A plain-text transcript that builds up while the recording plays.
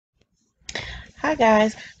Hi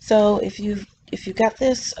guys. So if you got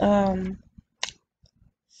this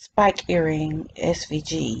spike earring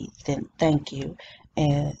SVG, then thank you.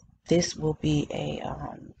 And this will be a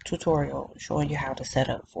tutorial showing you how to set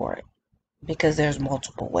up for it because there's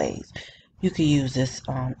multiple ways you could use this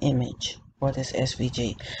image or this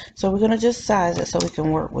SVG. So we're gonna just size it so we can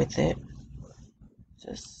work with it.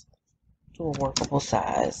 Just do a workable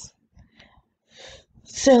size.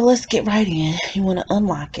 So let's get right in. You want to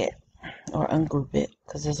unlock it or ungroup it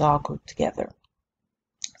because it's all grouped together.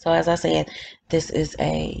 So as I said, this is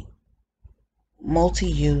a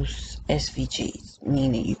multi-use SVG,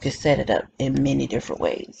 meaning you can set it up in many different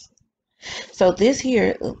ways. So this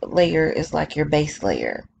here layer is like your base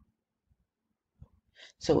layer.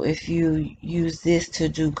 So if you use this to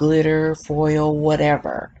do glitter, foil,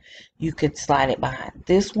 whatever, you could slide it behind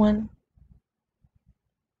this one,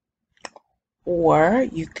 or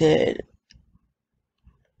you could,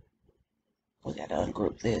 we gotta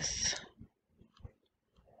ungroup this,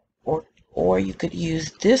 or you could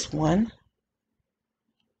use this one.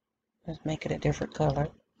 Let's make it a different color.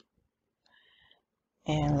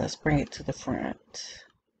 And let's bring it to the front.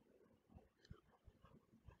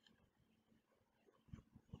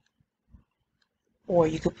 Or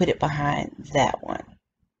you could put it behind that one.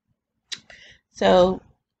 So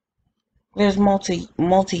there's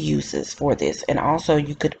multi uses for this, and also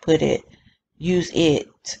you could use it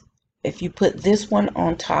if you put this one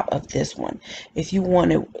on top of this one. If you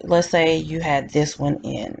wanted, let's say you had this one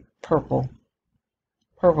in purple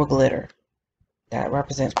glitter that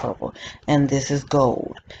represents purple, and this is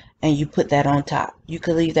gold, and you put that on top. You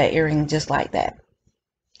could leave that earring just like that.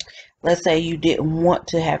 Let's say you didn't want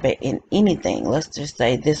to have it in anything. Let's just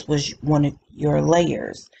say this was one of your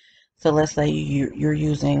layers. So let's say you're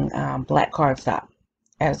using black cardstock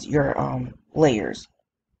as your layers.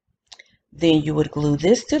 Then you would glue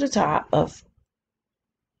this to the top of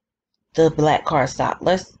the black cardstock.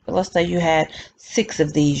 Let's say you had 6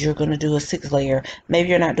 of these. You're going to do a 6 layer. Maybe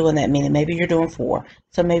you're not doing that many. Maybe you're doing 4.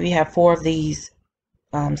 So maybe you have 4 of these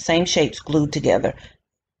same shapes glued together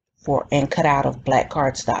and cut out of black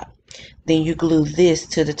cardstock. Then you glue this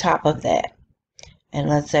to the top of that. And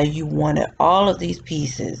let's say you wanted all of these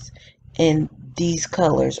pieces in these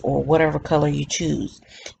colors or whatever color you choose.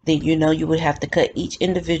 Then you would have to cut each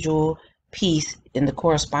individual piece in the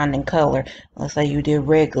corresponding color. Let's say you did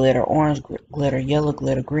red glitter, orange glitter, yellow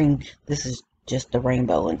glitter, green. This is just the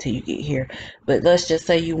rainbow until you get here. But let's just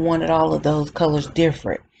say you wanted all of those colors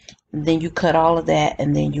different. And then you cut all of that,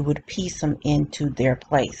 and then you would piece them into their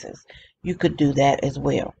places. You could do that as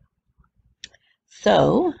well.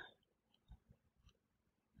 So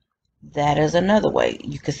that is another way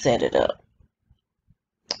you could set it up.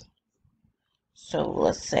 So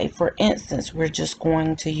let's say, for instance, we're just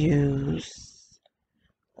going to use,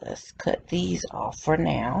 let's cut these off for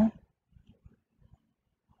now.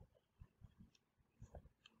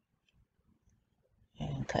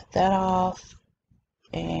 And cut that off.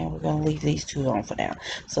 And we're going to leave these 2 on for now.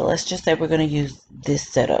 So let's just say we're going to use this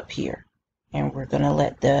setup here. And we're going to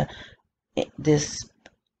let this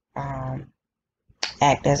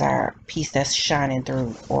act as our piece that's shining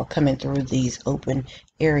through or coming through these open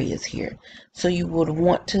areas here. So you would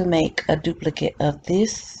want to make a duplicate of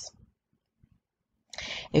this.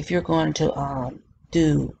 If you're going to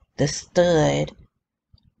do the stud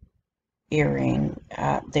earring,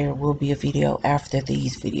 there will be a video after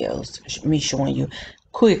these videos, me showing you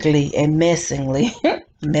quickly and messy,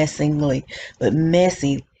 but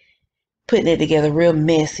messy, putting it together real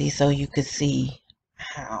messy so you could see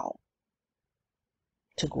how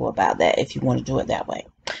to go about that if you want to do it that way.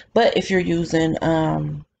 But if you're using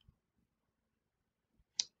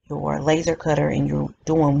your laser cutter and you're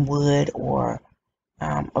doing wood or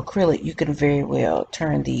acrylic, you can very well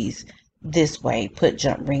turn these this way, put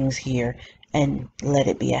jump rings here, and let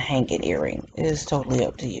it be a hanging earring. It is totally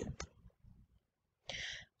up to you.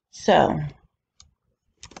 So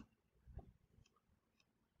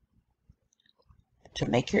to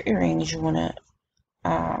make your earrings, you want to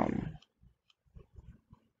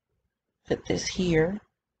put this here,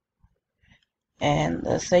 and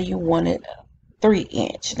let's say you wanted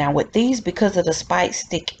 3-inch. Now with these, because of the spikes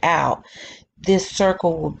stick out, this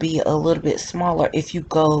circle will be a little bit smaller if you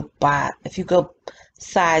go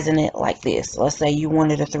sizing it like this. Let's say you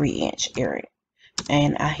wanted a 3-inch earring,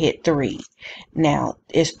 and I hit 3. Now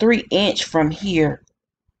it's 3-inch from here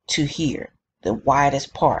to here, the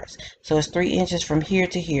widest parts. So it's 3 inches from here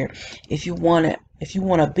to here. If you want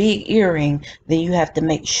a big earring, then you have to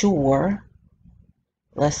make sure,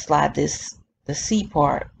 let's slide the C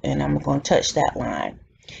part, and I'm going to touch that line,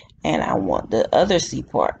 and I want the other C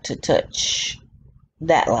part to touch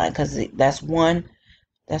that line, because that's one,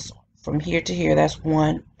 that's from here to here, that's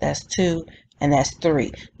one, that's two, and that's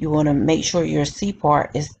three. You want to make sure your C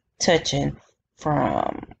part is touching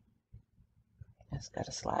from, it's got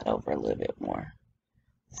to slide over a little bit more,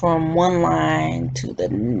 from one line to the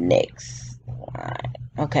next line.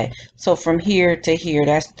 Okay, so from here to here,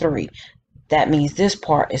 that's three. That means this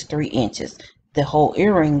part is 3 inches. The whole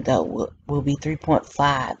earring, though, will be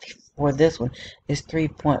 3.5. For this one, is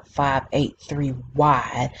 3.583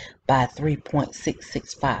 wide by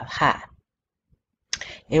 3.665 high.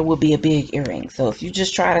 It will be a big earring. So if you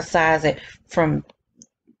just try to size it from,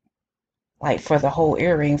 like, for the whole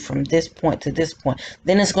earring from this point to this point,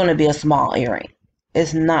 then it's going to be a small earring.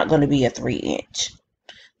 It's not going to be a 3-inch.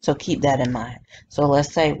 So keep that in mind. So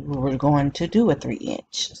let's say we were going to do a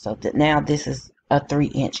 3-inch. So that now this is a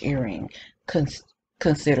 3-inch earring,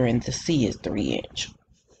 considering the C is 3-inch,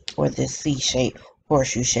 or this C shape,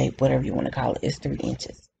 horseshoe shape, whatever you want to call it, is 3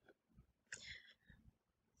 inches.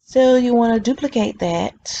 So you want to duplicate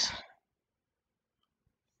that.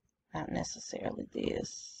 Not necessarily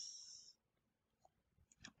this,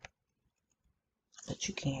 but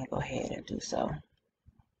you can go ahead and do so.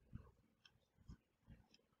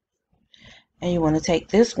 And you want to take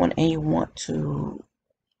this one and you want to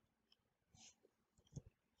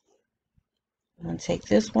take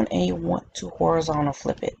this one and you want to horizontal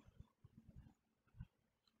flip it.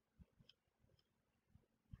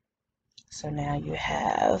 So now you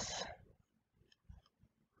have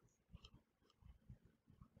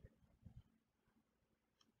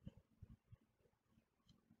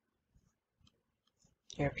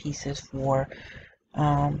your pieces for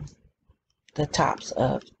the tops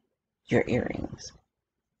of your earrings.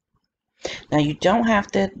 Now you don't have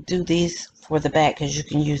to do these for the back, because you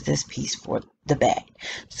can use this piece for the back.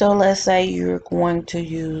 So let's say you're going to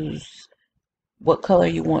use what color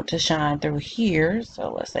you want to shine through here.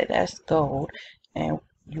 So let's say that's gold, and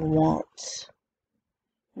you want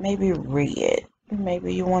maybe red.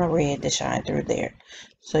 Maybe you want a red to shine through there.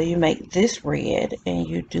 So you make this red and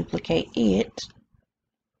you duplicate it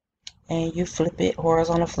and you flip it,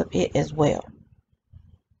 horizontal flip it as well.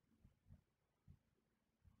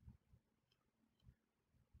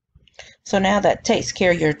 So now that takes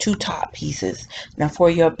care of your two top pieces. Now for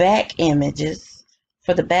your back images,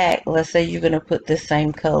 for the back, let's say you're going to put this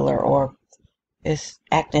same color, or it's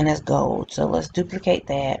acting as gold. So let's duplicate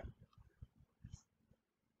that.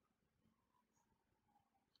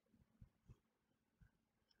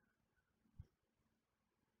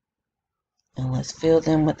 And let's fill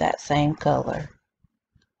them with that same color.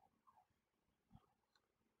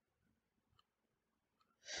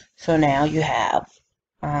 So now you have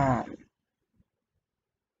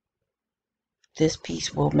this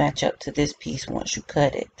piece will match up to this piece once you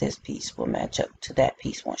cut it. This piece will match up to that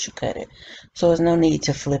piece once you cut it. So there's no need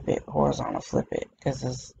to flip it, horizontal flip it, because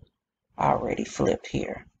it's already flipped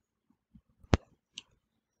here.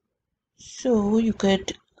 So you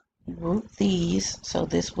could group these. So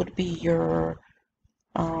this would be your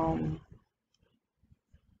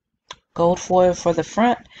gold foil for the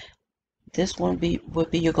front. This one would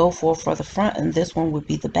be your gold foil for the front, and this one would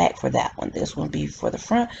be the back for that one. This one would be for the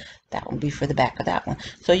front, that one would be for the back of that one.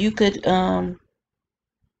 So you could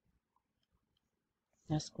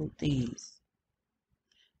let's group these.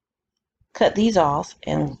 Cut these off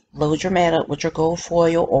and load your mat up with your gold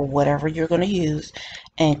foil or whatever you're going to use,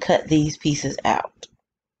 and cut these pieces out.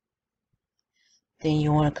 Then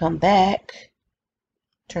you want to come back,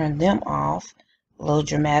 turn them off, load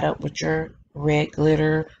your mat up with your red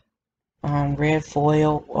glitter, red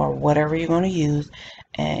foil, or whatever you're going to use,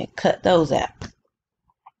 and cut those out.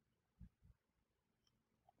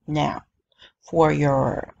 Now for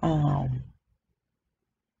your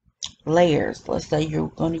layers, let's say you're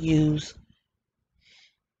going to use,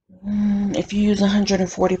 if you use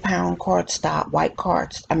 140-pound cardstock, white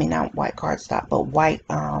cards, I mean not white cardstock, but white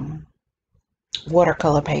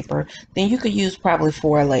watercolor paper, then you could use probably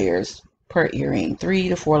 4 layers per earring, 3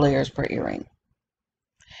 to 4 layers per earring.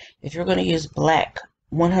 If you're going to use black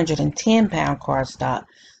 110-pound cardstock,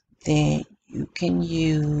 then you can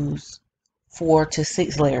use 4 to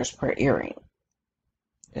 6 layers per earring.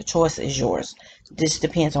 The choice is yours. This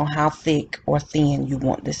depends on how thick or thin you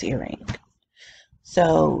want this earring.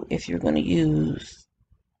 So if you're going to use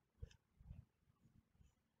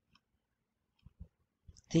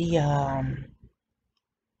the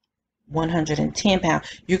 110-pound,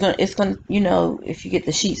 it's going to, you know, if you get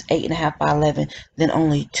the sheets 8.5 by 11, then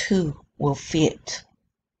only 2 will fit.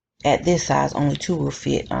 At this size, only 2 will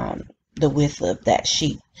fit the width of that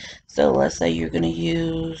sheet. So let's say you're going to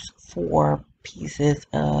use 4 pieces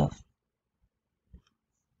of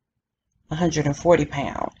 140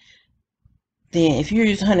 pound. Then if you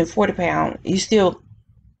use 140 pound, you still,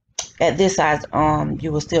 at this size,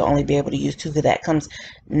 you will still only be able to use two, because that comes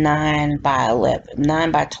 9 by 11,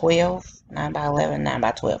 9 by 12, 9 by 11, 9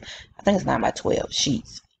 by 12. I think it's 9 by 12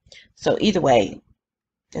 sheets. So either way,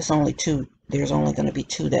 there's only two. There's only going to be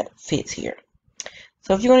two that fits here.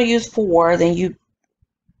 So if you're going to use 4, then you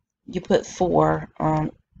put 4.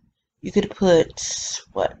 You could put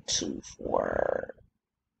what, 2, 4,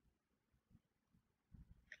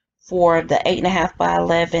 for the 8.5 by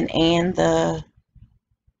 11 and the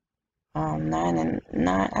 9 and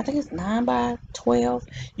 9. I think it's 9 by 12.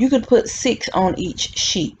 You could put 6 on each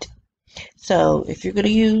sheet. So if you're going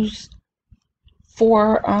to use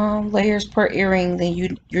 4 layers per earring, then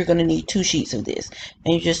you're going to need 2 sheets of this,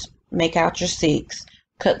 and you just make out your 6,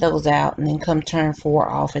 cut those out, and then come turn 4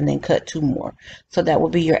 off, and then cut 2 more. So that will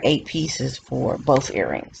be your 8 pieces for both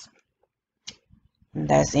earrings. And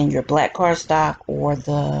that's in your black cardstock or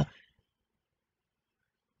the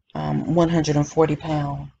 140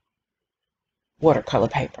 pound watercolor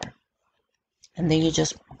paper. And then you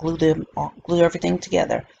just glue everything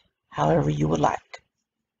together however you would like.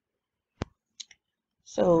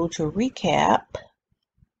 So to recap,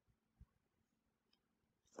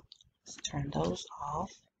 let's turn those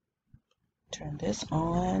off, turn this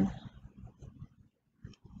on.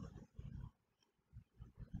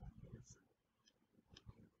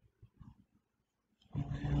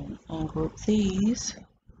 And ungroup these,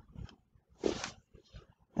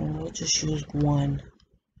 and we'll just use one.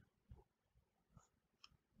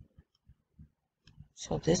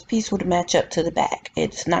 So this piece would match up to the back.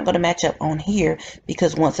 It's not going to match up on here,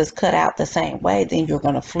 because once it's cut out the same way, then you're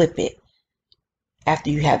going to flip it. After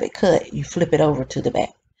you have it cut, you flip it over to the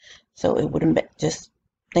back. So it wouldn't, just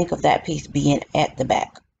think of that piece being at the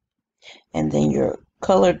back. And then your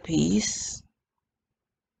colored piece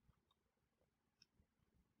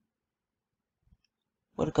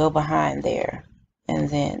would go behind there. And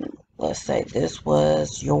then let's say this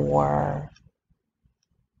was your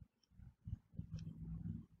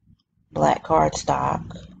black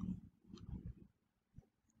cardstock.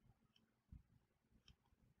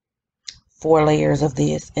 4 layers of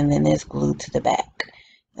this, and then it's glued to the back.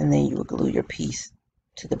 And then you would glue your piece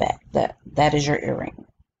to the back. That is your earring.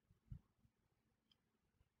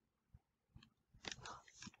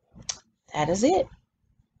 That is it.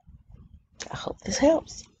 I hope this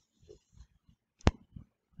helps.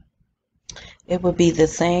 It would be the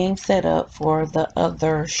same setup for the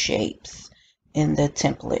other shapes in the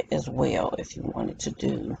template as well. If you wanted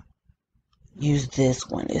to use this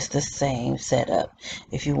one, it's the same setup.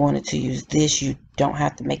 If you wanted to use this, you don't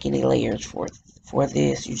have to make any layers for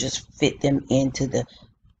this. You just fit them into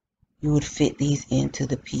you would fit these into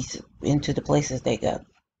the pieces, into the places they go,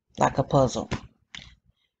 like a puzzle.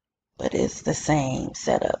 But it's the same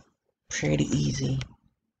setup, pretty easy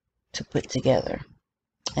to put together.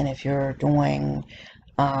 And if you're doing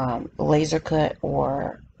laser cut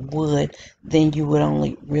or wood, then you would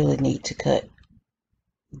only really need to cut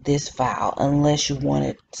this file, unless you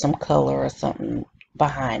wanted some color or something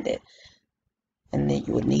behind it, and then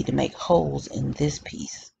you would need to make holes in this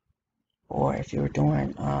piece. Or if you're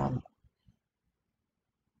doing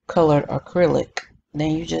colored acrylic,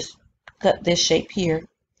 then you just cut this shape here,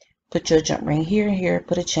 put your jump ring here and here,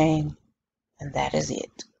 put a chain, and that is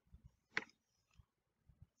it.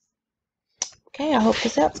 Okay, I hope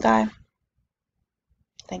this helps, guys.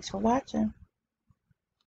 Thanks for watching.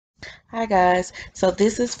 Hi guys, so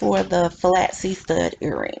this is for the flat C-stud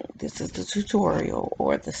earring. This is the tutorial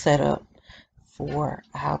or the setup for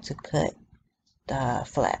how to cut the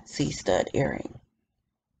flat C-stud earring.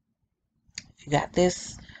 If you got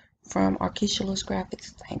this from Arkisha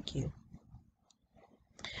Graphics, thank you.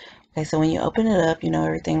 Okay, so when you open it up, you know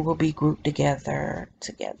everything will be grouped together.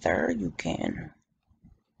 You can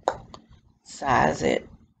size it.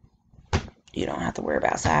 You don't have to worry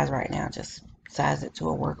about size right now, just size it to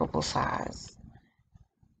a workable size.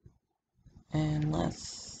 And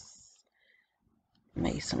let's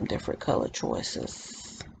make some different color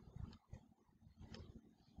choices.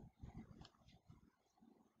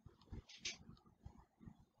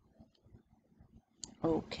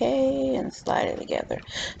 Okay, and slide it together.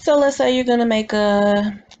 So let's say you're gonna make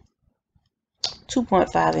a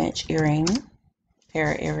 2.5 inch earring,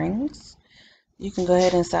 pair of earrings. You can go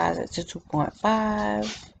ahead and size it to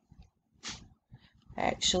 2.5.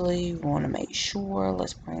 Actually, you want to make sure,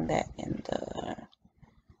 let's bring that in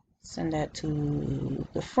send that to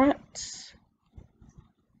the front.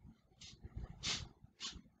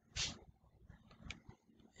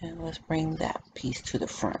 And let's bring that piece to the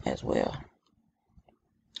front as well.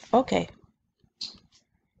 Okay.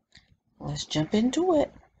 let's jump into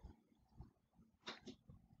it.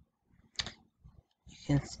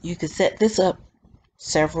 You can set this up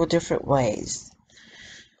several different ways.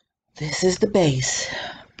 This is the base.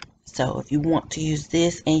 So if you want to use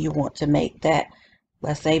this and you want to make that,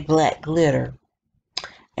 let's say black glitter,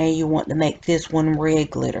 and you want to make this one red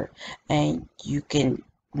glitter, and you can,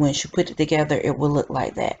 once you put it together, it will look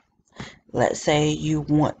like that. Let's say you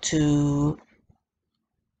want to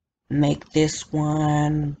make this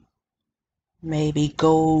one maybe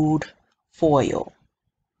gold foil,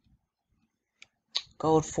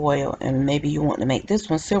 and maybe you want to make this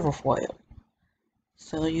one silver foil.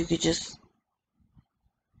 So you could just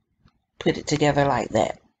put it together like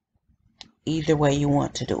that. Either way you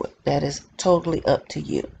want to do it. That is totally up to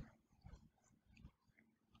you.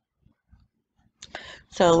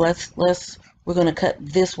 So we're going to cut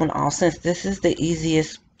this one off. Since this is the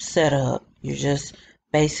easiest setup, you're just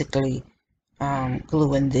basically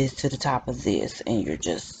gluing this to the top of this, and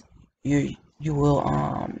you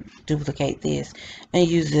will duplicate this and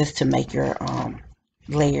use this to make your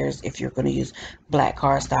layers. If you're going to use black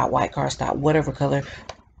cardstock, white cardstock, whatever color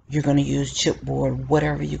you're going to use, chipboard,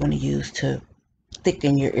 whatever you're going to use to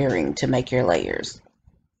thicken your earring to make your layers.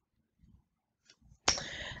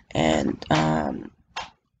 And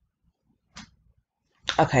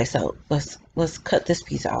okay, so let's cut this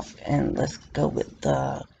piece off and let's go with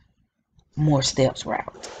the more steps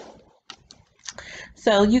route.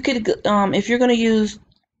 So you could if you're going to use,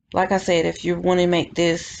 like I said, if you want to make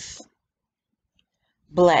this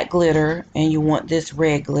black glitter and you want this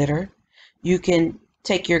red glitter, you can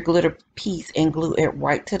take your glitter piece and glue it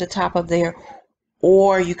right to the top of there,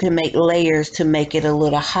 or you can make layers to make it a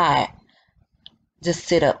little high. Just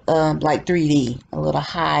sit up like 3D, a little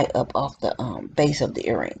high up off the base of the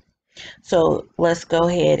earring. So let's go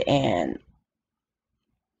ahead and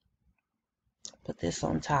put this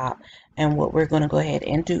on top, and what we're going to go ahead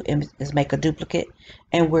and do is make a duplicate,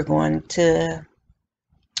 and we're going to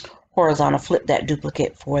horizontal flip that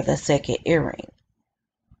duplicate for the second earring.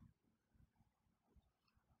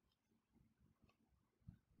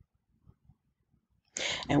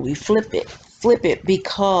 And we flip it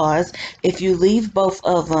because if you leave both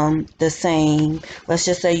of them the same, let's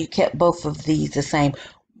just say you kept both of these the same,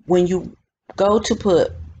 when you go to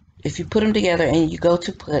put, if you put them together and you go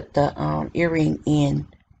to put the earring in,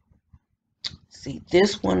 see,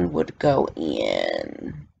 this one would go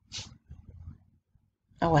in,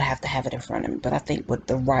 I would have to have it in front of me, but I think with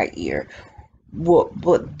the right ear.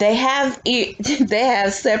 But they have they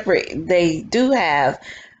have separate, they do have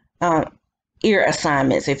ear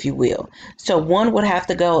assignments, if you will. So one would have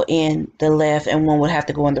to go in the left and one would have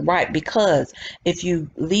to go in the right, because if you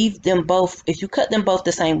leave them both, if you cut them both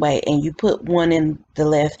the same way and you put one in the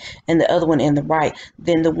left and the other one in the right,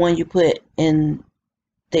 then the one you put in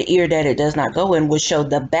the ear that it does not go in would show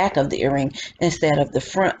the back of the earring instead of the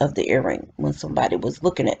front of the earring. When somebody was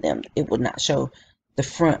looking at them, it would not show the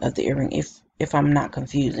front of the earring, if I'm not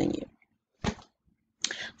confusing you.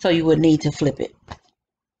 So you would need to flip it.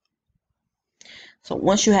 So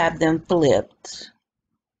once you have them flipped,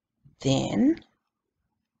 then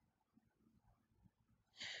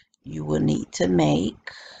you will need to make,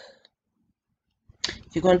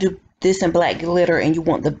 if you're going to do this in black glitter and you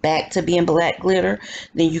want the back to be in black glitter,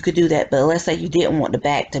 then you could do that. But let's say you didn't want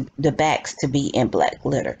the backs to be in black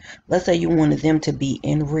glitter. Let's say you wanted them to be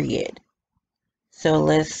in red. So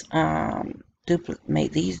let's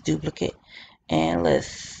make these duplicate, and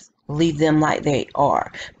let's leave them like they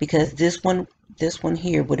are, because this one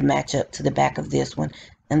here would match up to the back of this one,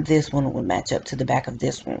 and this one would match up to the back of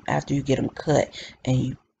this one after you get them cut and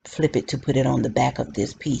you flip it to put it on the back of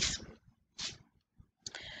this piece.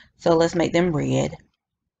 So let's make them red.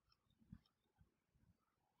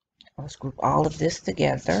 Let's group all of this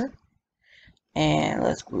together, and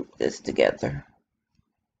let's group this together.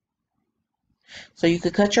 So you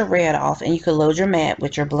could cut your red off and you could load your mat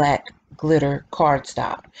with your black glitter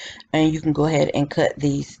cardstock, and you can go ahead and cut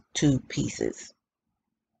these two pieces.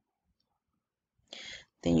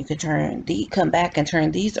 Then you can come back and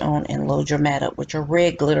turn these on and load your mat up with your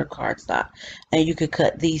red glitter cardstock, and you could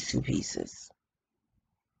cut these 2 pieces.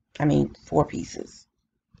 I mean 4 pieces.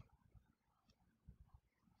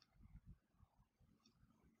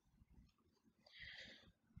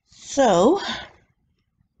 So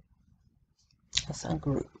let's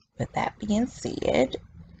ungroup. With that being said,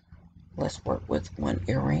 let's work with one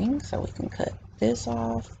earring. So we can cut this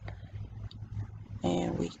off,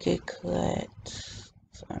 and we could cut,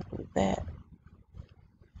 so ungroup that,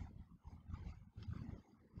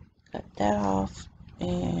 cut that off,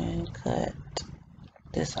 and cut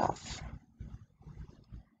this off.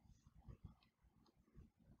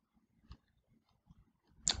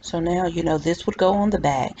 So now you know this would go on the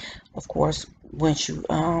back. Of course, once you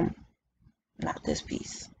not this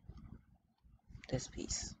piece, this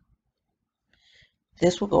piece.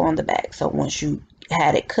 This will go on the back. So once you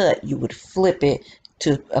had it cut, you would flip it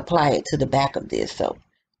to apply it to the back of this. So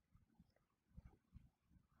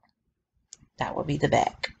that would be the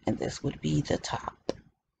back, and this would be the top.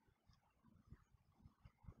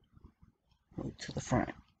 Move to the front.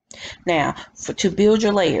 Now, to build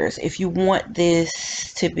your layers, if you want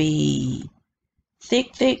this to be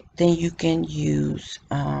thick, then you can use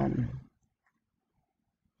some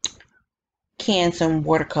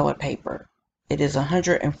watercolor paper. It is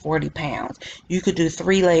 140 pounds. You could do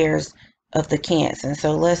 3 layers of the canson.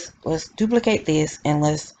 So let's duplicate this, and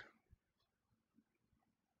let's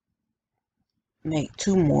make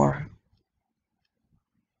 2 more,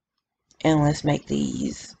 and let's make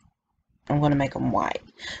these. I'm going to make them white,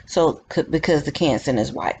 so because the canson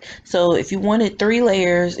is white. So if you wanted 3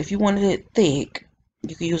 layers, if you wanted it thick,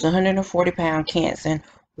 you could use 140-pound canson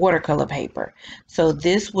watercolor paper. So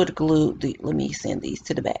this would glue the, let me send these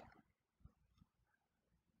to the back.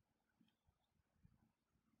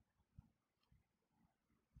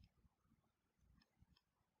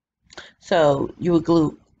 So you would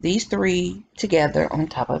glue these 3 together on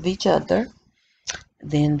top of each other.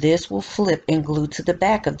 Then this will flip and glue to the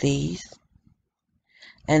back of these.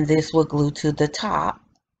 And this will glue to the top.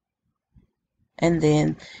 And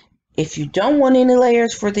then if you don't want any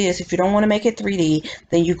layers for this, if you don't want to make it 3D,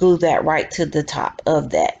 then you glue that right to the top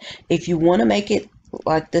of that. If you want to make it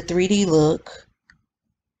like the 3D look,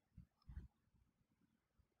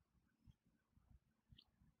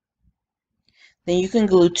 then you can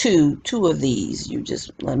glue two of these. You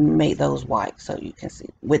just let me make those white so you can see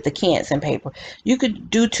with the canson paper. You could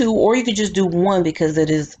do 2, or you could just do 1 because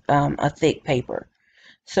it is a thick paper.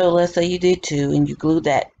 So let's say you did 2, and you glue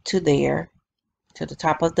that to there, to the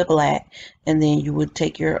top of the black, and then you would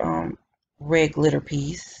take your red glitter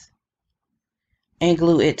piece and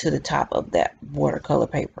glue it to the top of that watercolor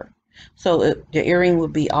paper. So the earring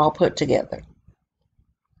would be all put together.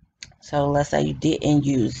 So let's say you didn't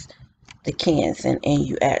use the canson and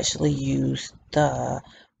you actually use the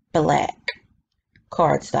black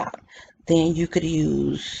cardstock, then you could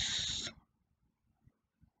use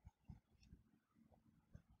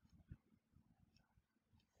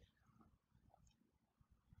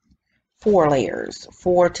four layers,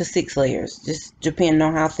 4 to 6 layers, just depending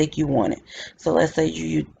on how thick you want it. So let's say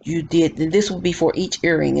you did, and this will be for each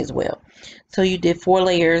earring as well. So you did 4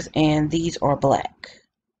 layers, and these are black.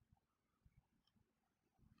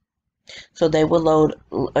 So they would load,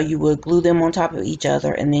 or you would glue them on top of each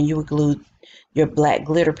other, and then you would glue your black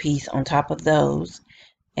glitter piece on top of those.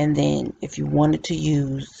 And then if you wanted to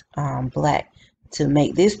use black to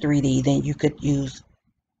make this 3D, then you could use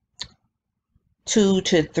 2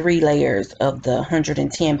 to 3 layers of the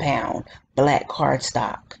 110-pound black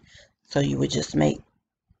cardstock. So you would just make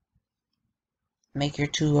your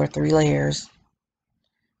 2 or 3 layers,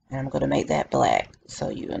 and I'm going to make that black so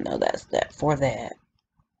you know that's that for that.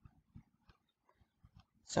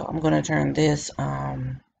 So I'm going to turn this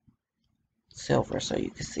silver so you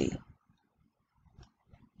can see,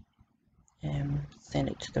 and send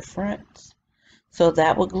it to the front. So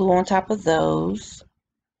that will glue on top of those.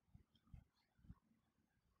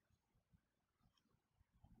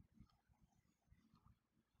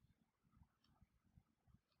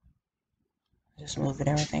 Just moving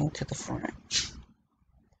everything to the front.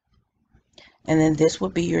 And then this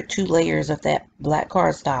would be your 2 layers of that black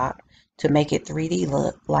cardstock to make it 3D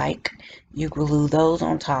look like. You glue those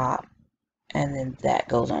on top, and then that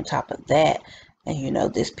goes on top of that, and you know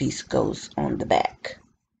this piece goes on the back.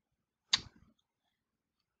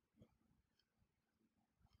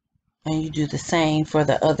 And you do the same for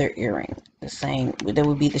the other earring. The same, that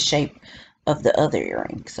would be the shape of the other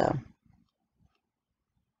earring. So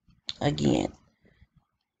again,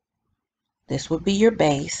 this would be your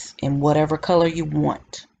base in whatever color you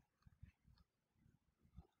want.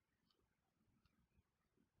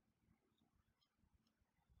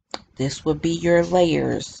 This would be your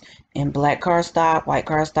layers in black cardstock, white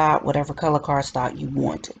cardstock, whatever color cardstock you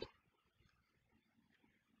wanted.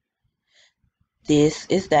 This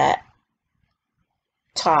is that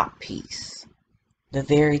top piece, the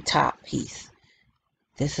very top piece.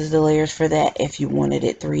 This is the layers for that. If you wanted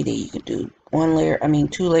it 3D, you could do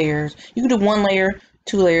 2 layers. You could do 1 layer,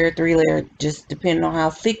 2 layer, 3 layer, just depending on how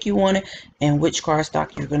thick you want it and which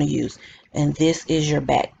cardstock you're going to use. And this is your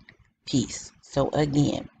back piece. So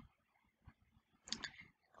again,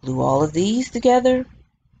 glue all of these together.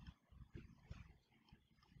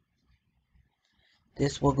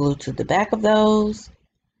 This will glue to the back of those.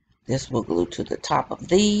 This will glue to the top of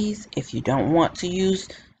these. If you don't want to use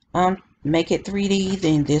make it 3D,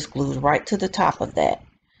 then this glues right to the top of that.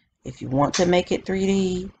 If you want to make it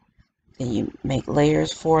 3D, then you make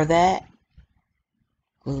layers for that,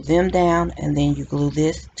 glue them down, and then you glue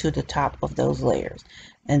this to the top of those layers,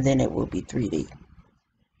 and then it will be 3D.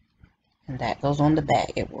 And that goes on the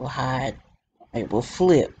back. It will hide, it will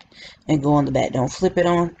flip and go on the back. Don't flip it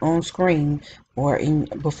on screen or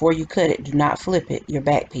before you cut it. Do not flip it, your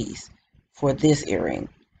back piece, for this earring.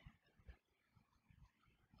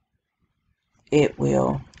 It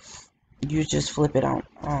will, you just flip it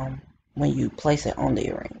on when you place it on the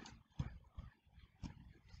earring.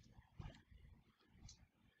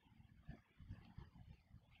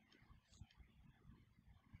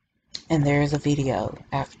 And there is a video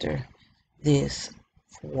after this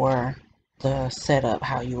for the setup,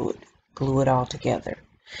 how you would glue it all together.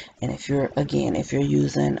 And if you're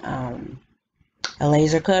using a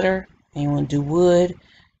laser cutter and you want to do wood,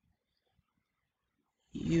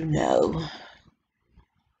 you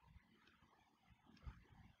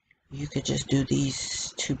could just do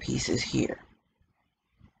these two pieces here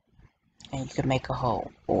and you can make a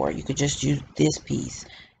hole, or you could just use this piece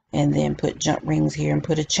and then put jump rings here and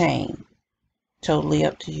put a chain. Totally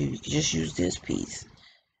up to you. You can just use this piece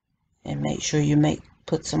and make sure you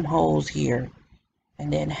put some holes here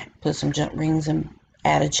and then put some jump rings and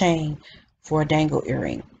add a chain for a dangle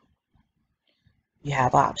earring. You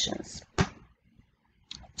have options.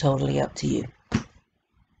 Totally up to you.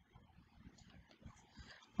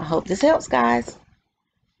 I hope this helps, guys.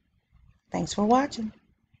 Thanks for watching.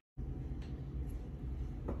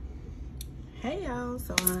 Hey y'all,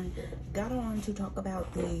 so I got on to talk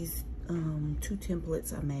about these two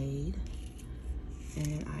templates I made,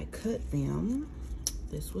 and I cut them.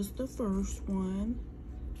 This was the first one,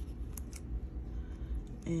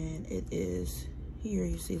 and it is here.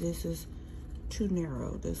 You see, this is too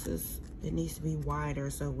narrow. It needs to be wider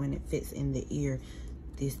so when it fits in the ear,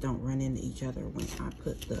 these don't run into each other. When I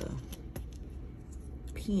put the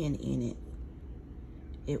pin in it,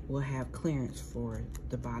 it will have clearance for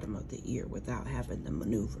the bottom of the ear without having to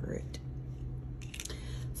maneuver it.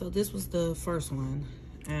 So this was the first one,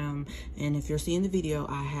 and if you're seeing the video,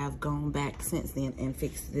 I have gone back since then and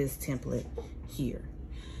fixed this template here.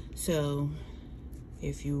 So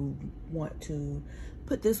if you want to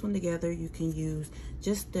put this one together, you can use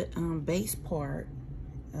just the base part.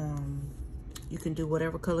 You can do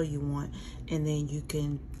whatever color you want, and then you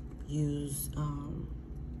can use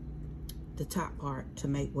the top part to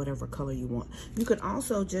make whatever color you want. You can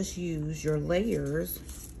also just use your layers.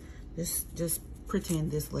 Just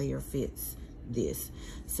pretend this layer fits this.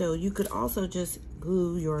 So you could also just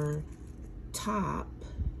glue your top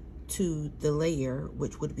to the layer,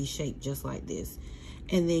 which would be shaped just like this,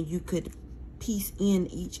 and then you could piece in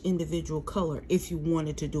each individual color if you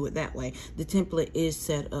wanted to do it that way. The template is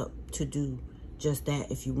set up to do just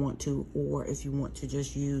that if you want to, or if you want to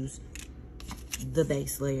just use the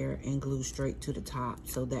base layer and glue straight to the top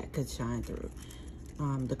so that could shine through.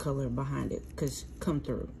 The color behind it could come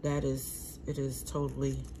through. It is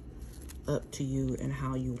totally up to you and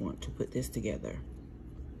how you want to put this together.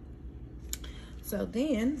 So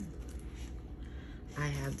then I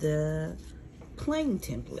have the plain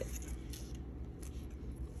template,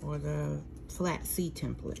 or the flat C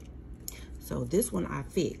template. So this one I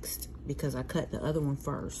fixed because I cut the other one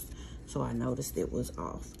first, so I noticed it was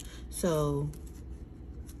off. So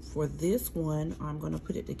for this one, I'm going to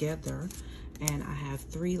put it together, and I have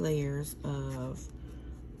 3 layers of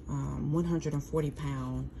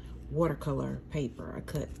 140-pound watercolor paper. I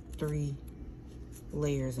cut 3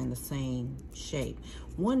 layers in the same shape.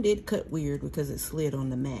 One did cut weird because it slid on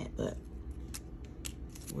the mat, but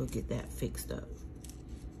we'll get that fixed up.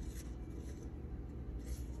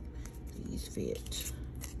 These fit.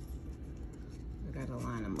 I gotta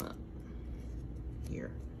line them up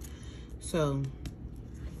here. So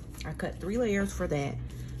I cut 3 layers for that.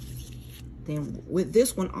 Then with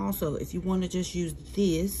this one also, if you want to just use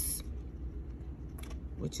this,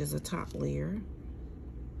 which is a top layer,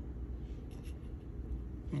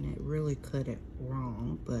 and it really cut it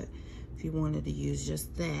wrong, but if you wanted to use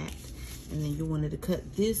just that, and then you wanted to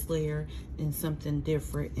cut this layer in something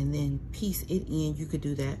different and then piece it in, you could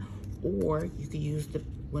do that. Or you could use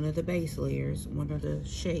one of the base layers, one of the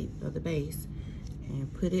shape of the base,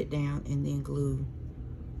 and put it down and then glue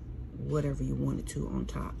whatever you wanted to on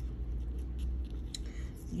top.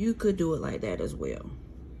 You could do it like that as well.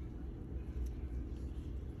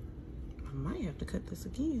 I might have to cut this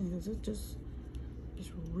again because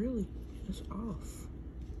it's really off.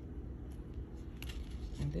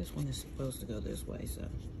 And this one is supposed to go this way, so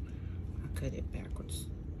I cut it backwards.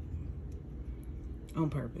 on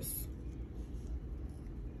purpose.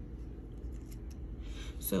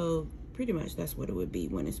 So pretty much that's what it would be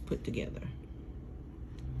when it's put together.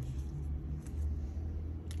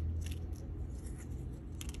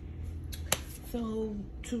 So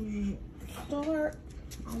to start,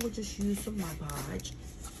 I would just use some Mod Podge.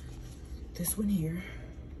 This one here.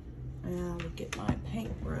 And I would get my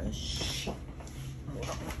paintbrush. Hold on,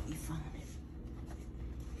 let me find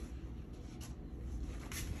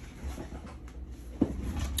it.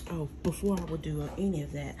 Oh, before I would do any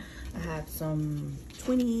of that, I have some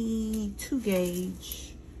 20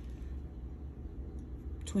 gauge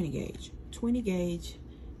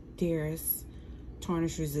Darris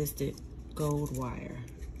tarnish resistant gold wire.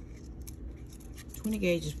 20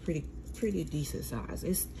 gauge is pretty decent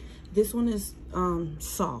size. This one is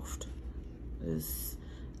soft. It's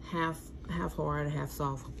half hard, half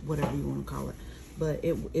soft, whatever you want to call it. But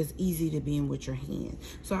it is easy to bend with your hand.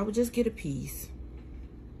 So I would just get a piece.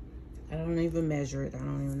 I don't even measure it. I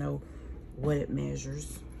don't even know what it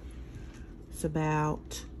measures. It's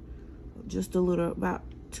about just a little, about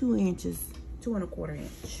 2 inches, 2¼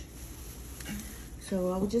 inch.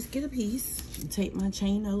 So I would just get a piece and take my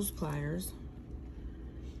chain nose pliers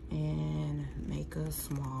and make a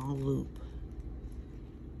small loop,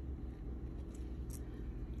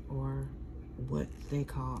 or what they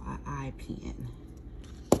call an eye pin.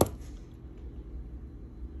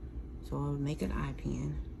 So I would make an eye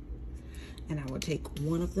pin, and I would take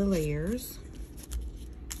one of the layers.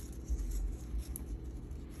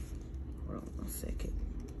 Hold on a second.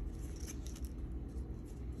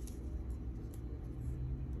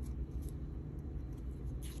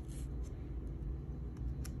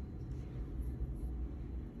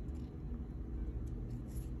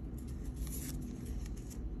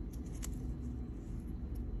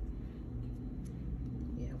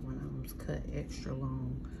 Cut extra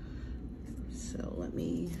long, so let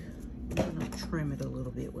me trim it a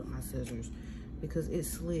little bit with my scissors because it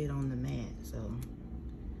slid on the mat, so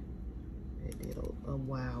it did a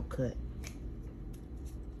wild cut.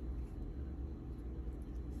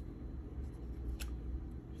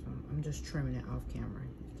 So I'm just trimming it off camera.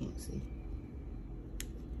 You can't see.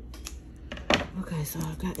 Okay, so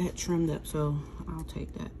I've got that trimmed up, so I'll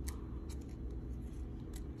take that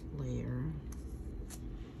layer.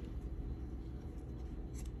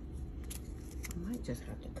 I might just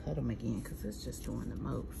have to cut them again because it's just doing the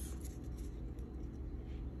most.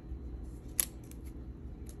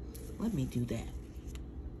 Let me do that.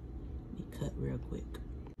 Let me cut real quick.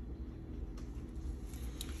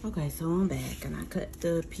 Okay, so I'm back and I cut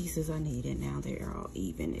the pieces I needed. Now they're all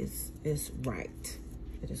even. It's right.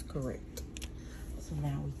 It is correct. So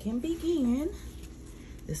now we can begin.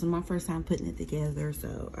 This is my first time putting it together,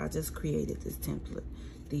 so I just created this template,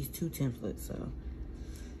 these 2 templates. So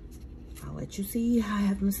I'll let you see. I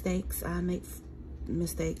have mistakes. I make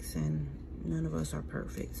mistakes, and none of us are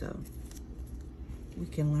perfect, so we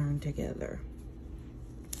can learn together.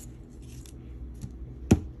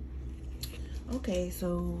 Okay,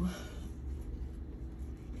 so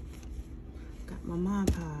got my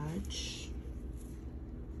Mod Podge.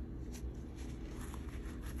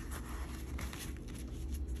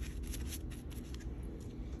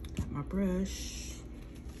 Got my brush.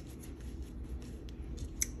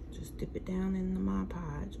 Dip it down in the Mod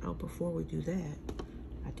Podge. Oh, before we do that,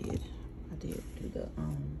 I did do the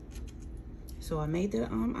so I made the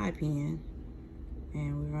eye pin,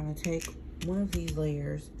 and we're gonna take one of these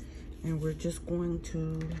layers and we're just going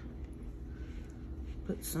to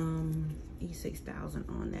put some E6000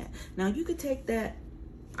 on that. Now you could take that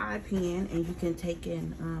eye pin and you can take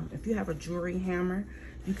in if you have a jewelry hammer,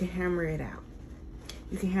 you can hammer it out.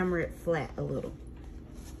 You can hammer it flat a little.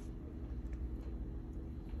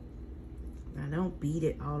 Now don't beat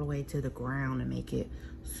it all the way to the ground and make it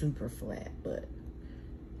super flat, but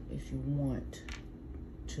if you want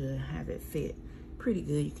to have it fit pretty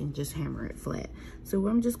good, you can just hammer it flat. So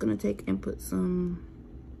I'm just gonna take and put some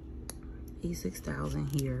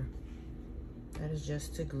E6000 here. That is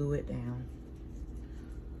just to glue it down.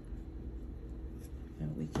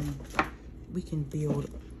 And we can build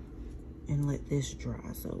and let this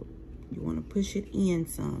dry. So you wanna push it in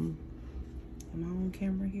some. Am I on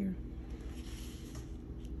camera here?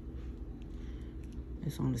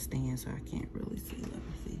 It's on the stand, so I can't really see. Let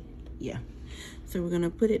me see. Yeah. So we're gonna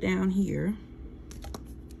put it down here.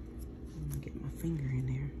 I'm gonna get my finger in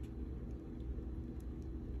there.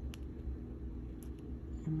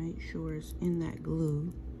 And make sure it's in that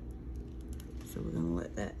glue. So we're gonna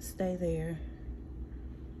let that stay there.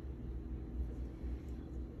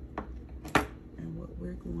 And what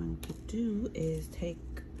we're going to do is take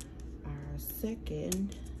our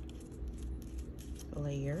second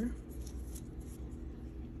layer.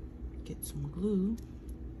 Get some glue,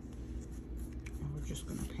 and we're just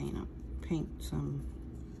gonna paint some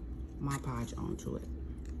Mod Podge onto it.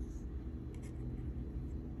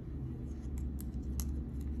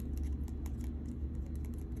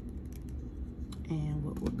 And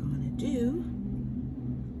what we're gonna do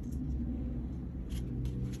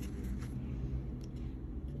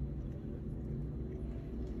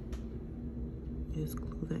is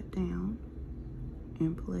glue that down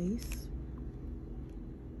in place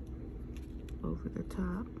over the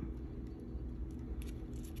top.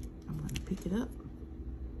 I'm going to pick it up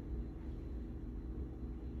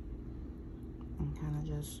and kind of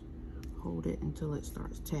just hold it until it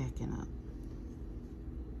starts tacking up,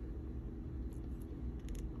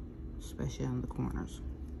 especially on the corners.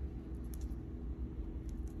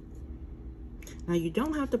 Now you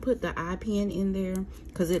don't have to put the eye pin in there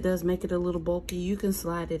because it does make it a little bulky. You can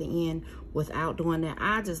slide it in without doing that.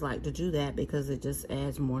 I just like to do that because it just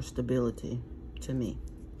adds more stability to me.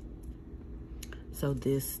 So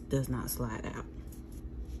this does not slide out.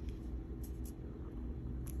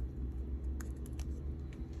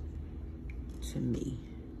 To me.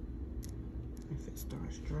 If it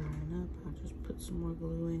starts drying up, I'll just put some more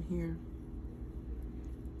glue in here.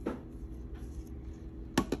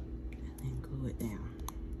 It down.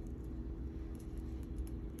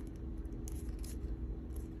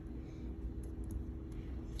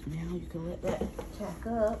 Now you can let that tack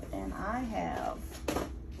up, and I have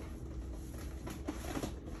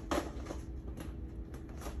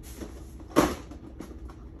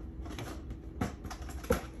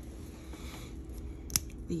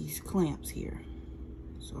these clamps here,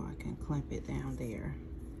 so I can clamp it down there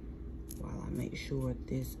while I make sure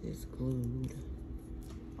this is glued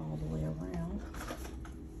all the way around.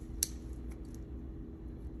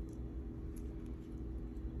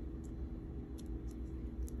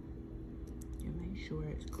 You make sure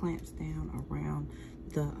it clamps down around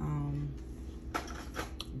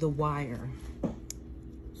the wire,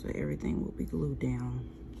 so everything will be glued down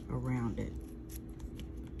around it.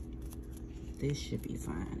 This should be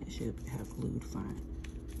fine. It should have glued fine.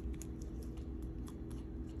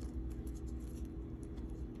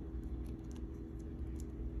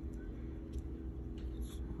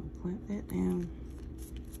 Clamp that down.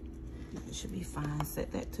 It should be fine.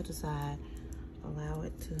 Set that to the side. Allow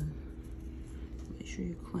it to, make sure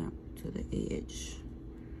you clamp to the edge.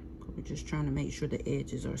 We're just trying to make sure the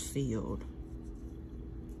edges are sealed.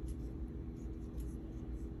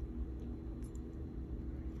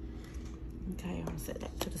 Okay, I'm gonna set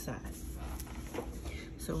that to the side.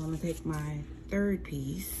 So I'm gonna take my third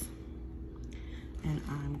piece and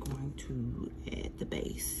I'm going to add the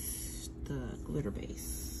base, the glitter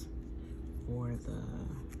base, or the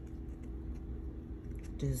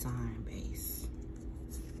design base,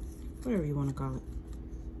 whatever you want to call it.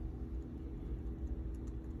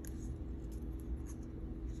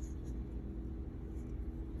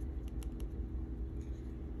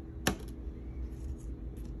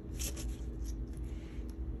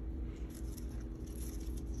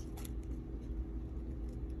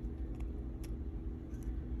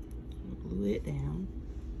 Glue it down.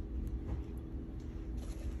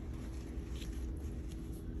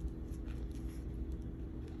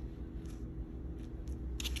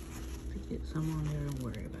 Get some on there, don't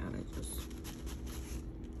worry about it, just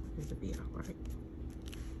it'll be all right.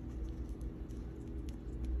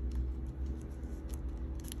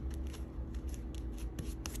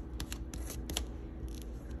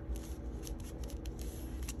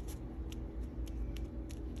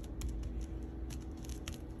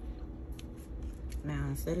 Now,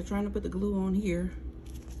 instead of trying to put the glue on here,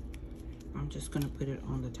 I'm just gonna put it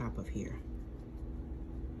on the top of here.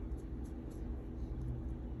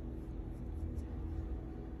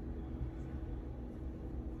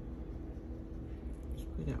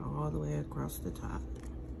 Put it all the way across the top.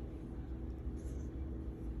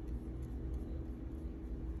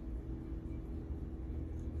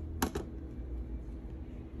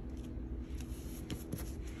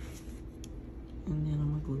 And then I'm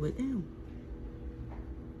gonna glue it down.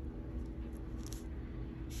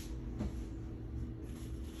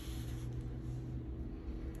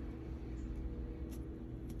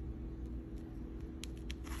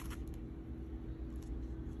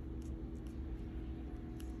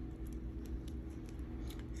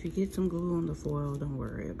 If you get some glue on the foil, don't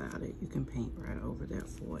worry about it. You can paint right over that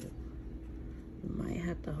foil. You might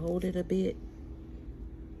have to hold it a bit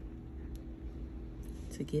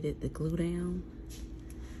to get it to glue down.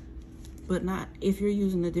 But not, if you're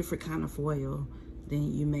using a different kind of foil,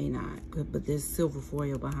 then you may not. But this silver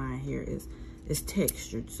foil behind here is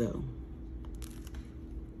textured, so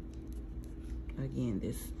Again,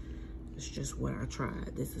 this is just what I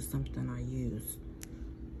tried. This is something I use.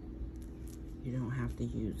 You don't have to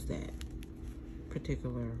use that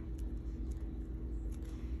particular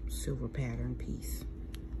silver pattern piece.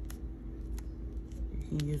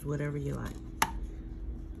 You can use whatever you like. I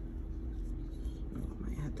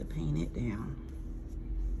might have to paint it down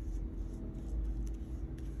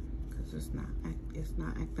because it's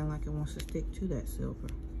not acting like it wants to stick to that silver.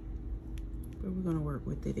 But we're gonna work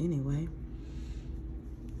with it anyway.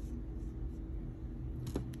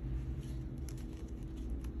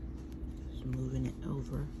 Just moving it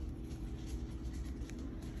over.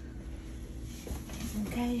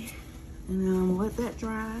 Okay, and then I'm gonna let that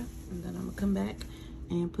dry, and then I'm gonna come back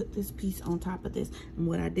and put this piece on top of this. And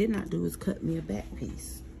what I did not do is cut me a back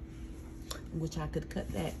piece, which I could cut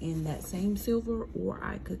that in that same silver, or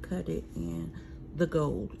I could cut it in the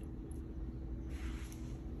gold.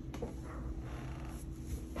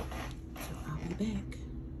 So I'll be back.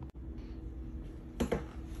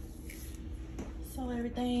 So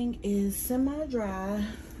everything is semi-dry.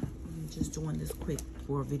 I'm just doing this quick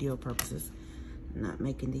for video purposes. I'm not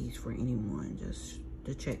making these for anyone, just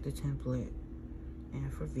to check the template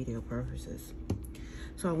and for video purposes.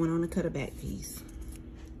 So I went on to cut a back piece,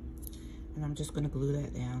 and I'm just going to glue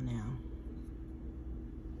that down now.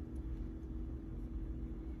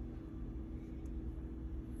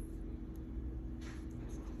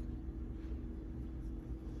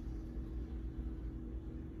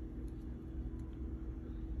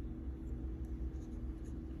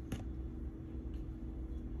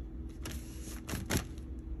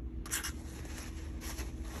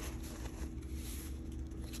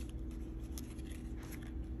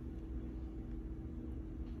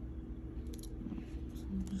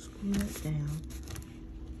 Just glue it down.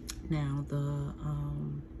 Now the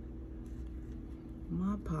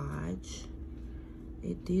Mod Podge,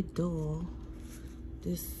 it did dull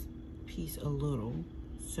this piece a little,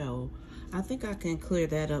 so I think I can clear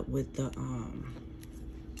that up with the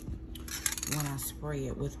when I spray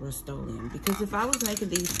it with Rust-Oleum, because if I was making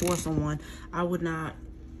these for someone, I would not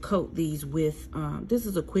coat these with this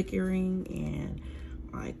is a quick earring, and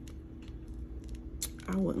like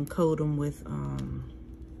I wouldn't coat them with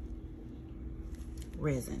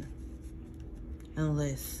resin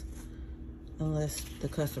unless the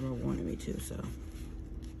customer wanted me to.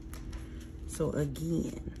 So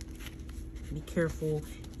again, be careful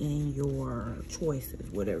in your choices,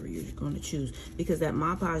 whatever you're going to choose, because that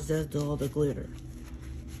Mod Podge does dull the glitter.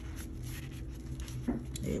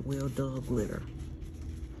 It will dull glitter.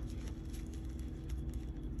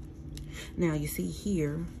 Now you see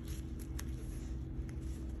here,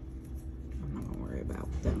 I'm not gonna worry about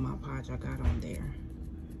that Mod Podge I got on there.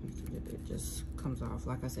 It just comes off.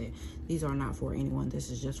 Like I said, these are not for anyone. This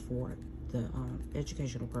is just for the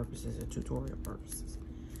educational purposes and tutorial purposes.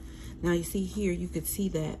 Now you see here, you could see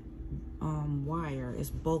that wire is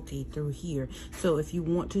bulky through here. So if you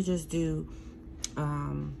want to just do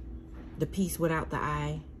the piece without the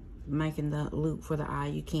eye, making the loop for the eye,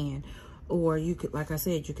 you can. Or you could, like I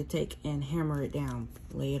said, you could take and hammer it down,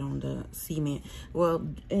 lay it on the cement. Well,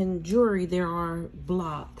 in jewelry, there are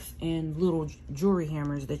blocks and little jewelry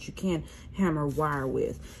hammers that you can hammer wire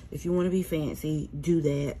with. If you want to be fancy, do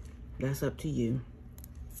that. That's up to you.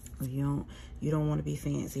 If you don't want to be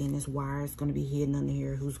fancy and this wire is going to be hidden under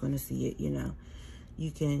here, who's going to see it, you know?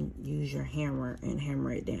 You can use your hammer and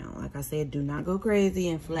hammer it down. Like I said, do not go crazy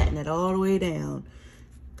and flatten it all the way down,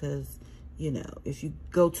 because you know, if you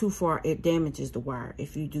go too far, it damages the wire.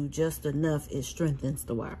 If you do just enough, it strengthens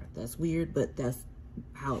the wire. That's weird, but that's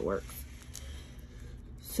how it works.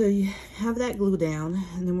 So you have that glue down,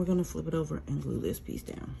 and then we're going to flip it over and glue this piece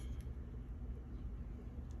down.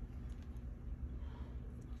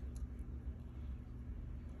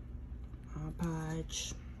 Mod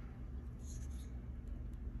Podge.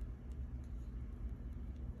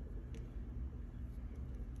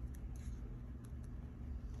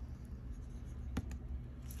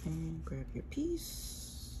 And grab your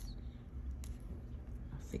piece,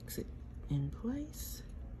 fix it in place,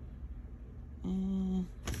 and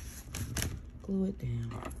glue it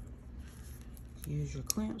down. Use your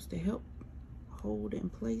clamps to help hold in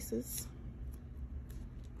places.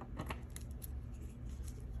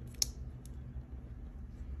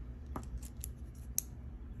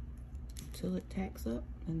 Until it tacks up,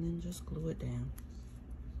 and then just glue it down.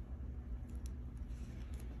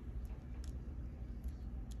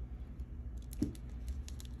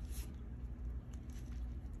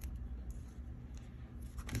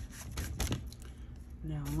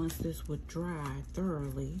 Now, once this would dry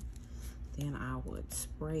thoroughly, then I would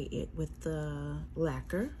spray it with the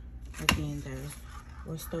lacquer. Again, there's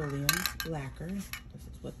Rust-Oleum lacquer. This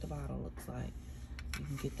is what the bottle looks like. You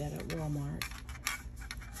can get that at Walmart.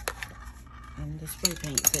 And the spray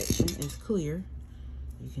paint section is clear.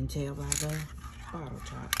 You can tell by the bottle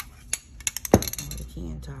top or the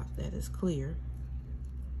can top that is clear.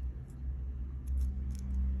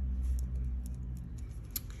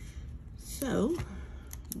 So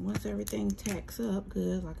once everything tacks up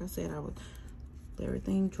good, like I said, I would let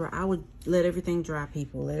everything dry. I would let everything dry,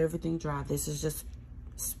 people. Let everything dry. This is just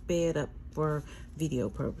sped up for video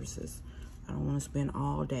purposes. I don't want to spend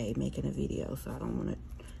all day making a video, so I don't want to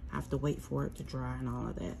have to wait for it to dry and all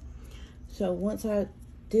of that. So once I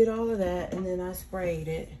did all of that and then I sprayed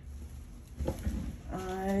it,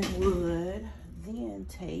 I would then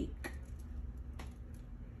take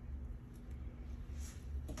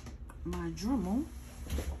my Dremel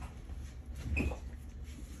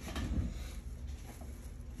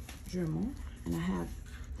and I have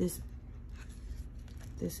this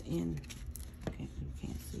end. Okay, you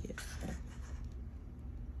can't see it.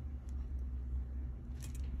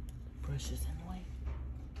 Brush is in the way.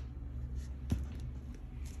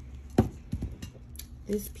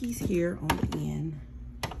 This piece here on the end,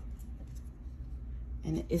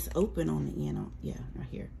 and it's open on the end. Yeah, right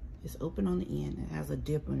here. It's open on the end. It has a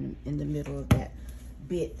dip in the middle of that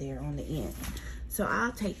bit there on the end. So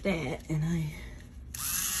I'll take that and I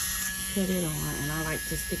put it on, and I like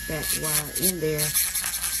to stick that wire in there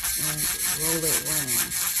and roll it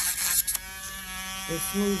around. It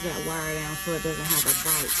smooths that wire down so it doesn't have a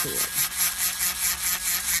bite to it.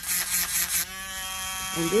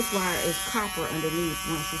 And this wire is copper underneath.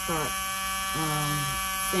 Once you start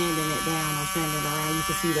sanding it down or sanding it around, you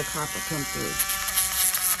can see the copper come through.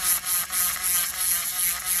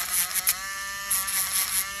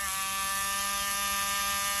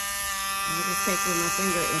 I'll just take with my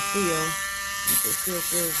finger and feel if it still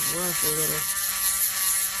feels rough a little.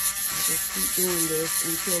 I'll just keep doing this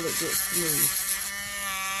until it gets smooth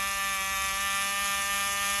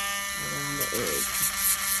around the edge.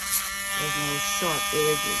 There's no sharp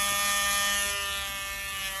edges.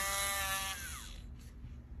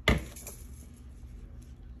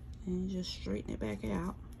 And just straighten it back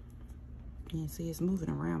out. You can see it's moving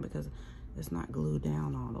around because it's not glued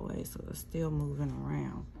down all the way, so it's still moving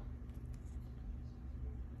around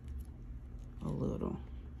a little.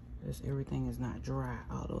 Just everything is not dry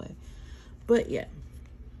all the way. But yeah,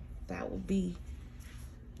 that will be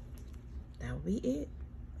it.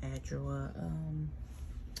 Add your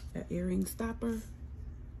earring stopper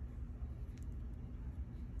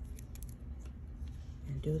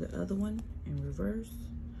and do the other one in reverse,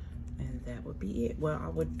 and that would be it. Well, I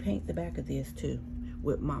would paint the back of this too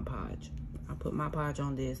with Mod Podge. I put Mod Podge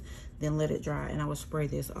on this, then let it dry, and I would spray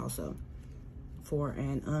this also for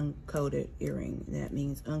an uncoated earring. That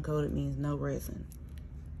means uncoated means no resin.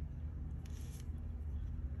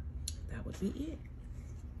 That would be it.